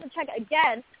 I'm going to have to check it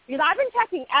again because I've been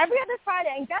checking every other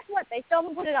Friday, and guess what? They still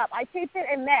haven't put it up. I taped it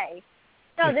in May.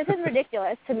 So this is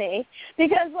ridiculous to me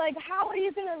because, like, how are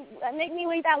you going to make me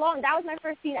wait that long? That was my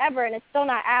first scene ever, and it's still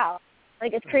not out.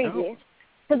 Like, it's crazy.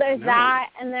 So there's that.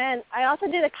 And then I also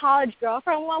did a College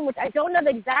Girlfriend one, which I don't know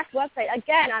the exact website.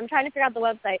 Again, I'm trying to figure out the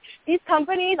website. These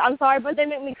companies, I'm sorry, but they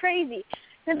make me crazy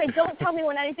because they don't tell me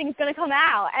when anything's going to come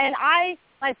out. And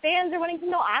my fans are wanting to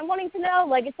know. I'm wanting to know.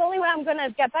 Like, it's only when I'm going to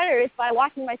get better is by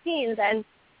watching my scenes, and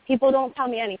people don't tell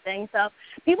me anything. So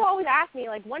people always ask me,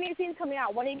 like, when are your scenes coming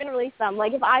out? When are you going to release them?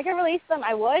 Like, if I could release them,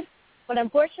 I would. But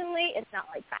unfortunately, it's not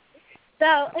like that.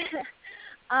 So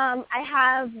I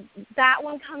have that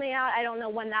one coming out. I don't know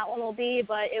when that one will be,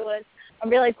 but it was a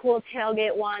really cool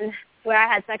tailgate one where I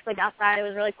had sex, like, outside. It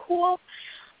was really cool.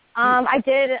 I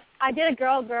did a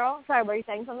girl. Sorry, were you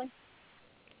saying something?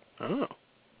 Oh.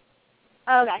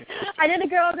 Okay. I did a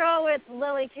girl with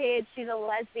Lily Cage. She's a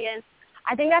lesbian.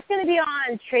 I think that's going to be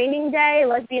on Training Day,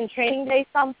 Lesbian Training Day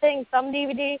some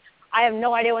DVD. I have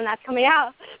no idea when that's coming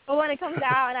out. But when it comes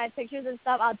out and I have pictures and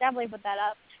stuff, I'll definitely put that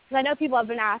up. Because I know people have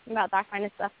been asking about that kind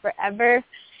of stuff forever.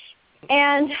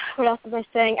 And what else was I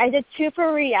saying? I did 2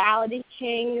 for Reality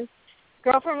Kings,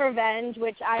 Girlfriend Revenge,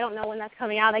 which I don't know when that's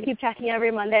coming out. I keep checking every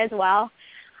Monday as well.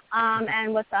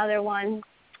 And what's the other one?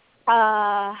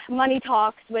 Money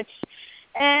Talks, which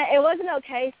it was an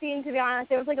okay scene, to be honest.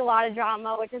 There was like a lot of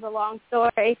drama, which is a long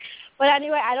story. But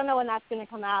anyway, I don't know when that's going to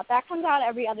come out. That comes out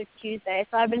every other Tuesday,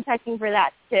 so I've been checking for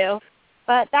that too.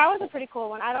 But that was a pretty cool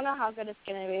one. I don't know how good it's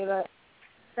going to be, but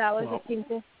that was a scene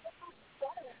too.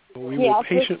 We will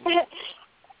patiently.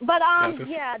 But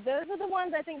yeah, those are the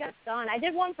ones I think I've done. I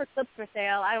did one for Clips for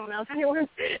Sale. I don't know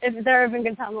if they're even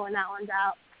going to tell me when that one's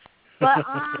out. But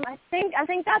I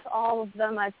think that's all of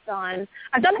them I've done.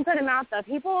 I've done a good amount though.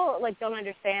 People like don't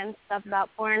understand stuff about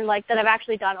porn like that. I've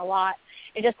actually done a lot.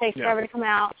 It just takes forever to come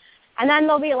out. And then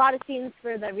there'll be a lot of scenes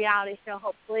for the reality show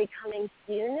hopefully coming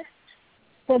soon.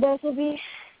 So those will be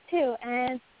too.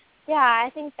 And yeah, I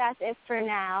think that's it for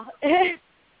now.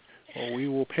 Well, we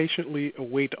will patiently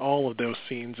await all of those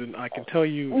scenes, and I can tell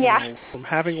you, you know, from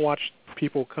having watched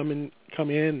people come in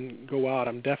and go out,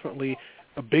 I'm definitely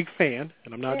a big fan,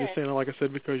 and I'm not just saying it like I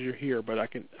said because you're here, but I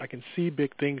can see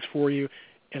big things for you,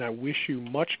 and I wish you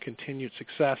much continued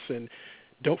success. And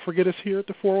don't forget us here at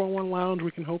the 411 Lounge.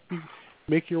 We can hope you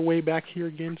make your way back here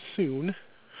again soon.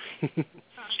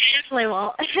 Definitely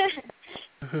won't.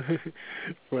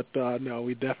 But no,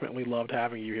 we definitely loved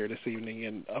having you here this evening.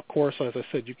 And of course, as I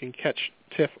said, you can catch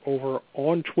Tiff over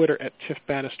on Twitter at Tiff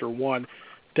Bannister1.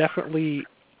 Definitely,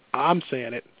 I'm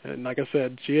saying it, and like I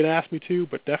said, she had asked me to,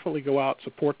 but definitely go out,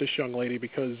 support this young lady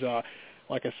because,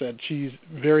 like I said, she's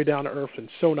very down to earth and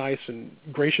so nice and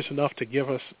gracious enough to give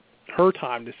us her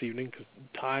time this evening because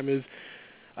time is,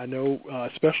 I know,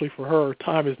 especially for her,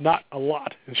 time is not a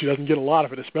lot, and she doesn't get a lot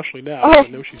of it, especially now. I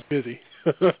know she's busy.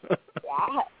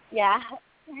 Yeah.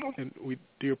 And we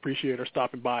do appreciate her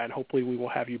stopping by, and hopefully we will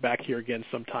have you back here again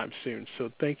sometime soon.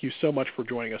 So thank you so much for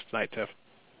joining us tonight, Tiff.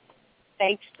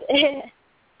 Thanks.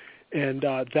 And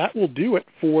that will do it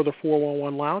for the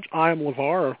 411 Lounge. I am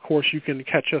Levar. Of course, you can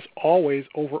catch us always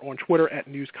over on Twitter at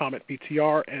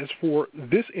NewsCommentBTR. As for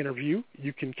this interview,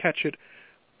 you can catch it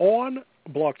on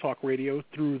Blog Talk Radio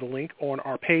through the link on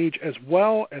our page as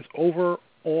well as over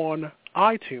on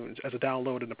iTunes as a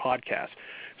download in the podcast.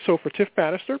 So for Tiff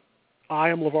Bannister, I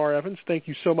am Levar Evans. Thank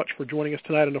you so much for joining us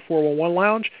tonight in the 411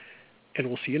 Lounge, and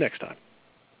we'll see you next time.